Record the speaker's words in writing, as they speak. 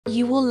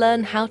You will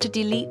learn how to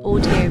delete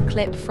audio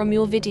clip from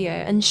your video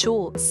and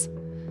shorts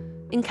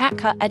in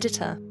CapCut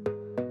editor.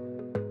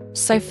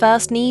 So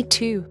first need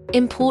to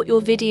import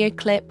your video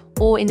clip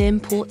or in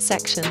import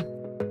section.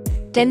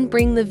 Then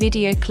bring the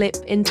video clip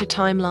into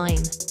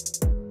timeline.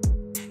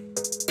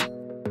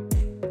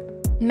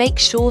 Make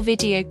sure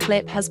video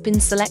clip has been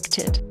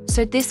selected,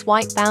 so this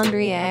white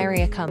boundary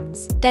area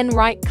comes. Then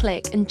right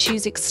click and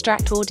choose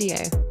extract audio.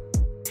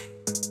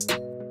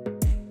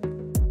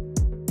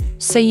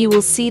 So you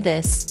will see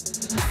this.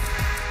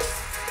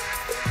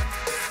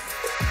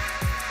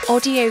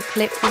 Audio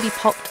clip will be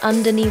popped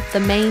underneath the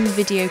main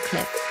video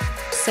clip.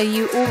 So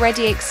you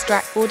already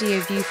extract audio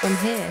view from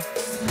here.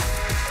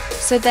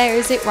 So there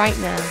is it right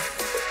now.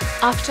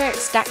 After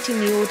extracting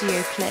the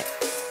audio clip,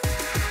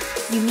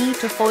 you need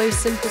to follow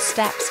simple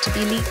steps to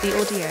delete the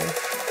audio.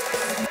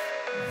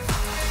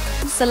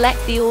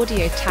 Select the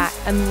audio tag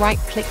and right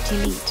click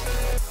delete.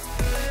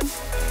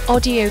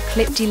 Audio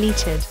clip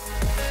deleted.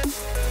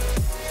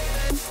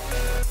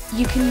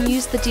 You can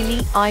use the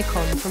delete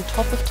icon from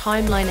top of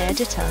timeline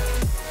editor.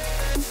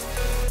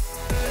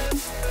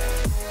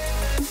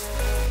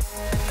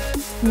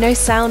 No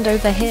sound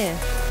over here.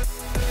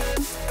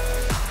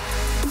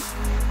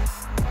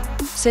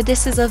 So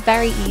this is a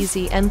very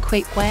easy and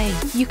quick way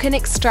you can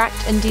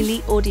extract and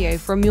delete audio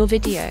from your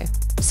video.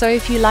 So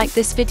if you like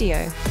this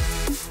video,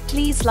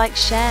 please like,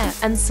 share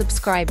and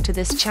subscribe to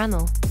this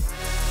channel.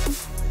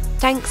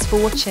 Thanks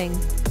for watching.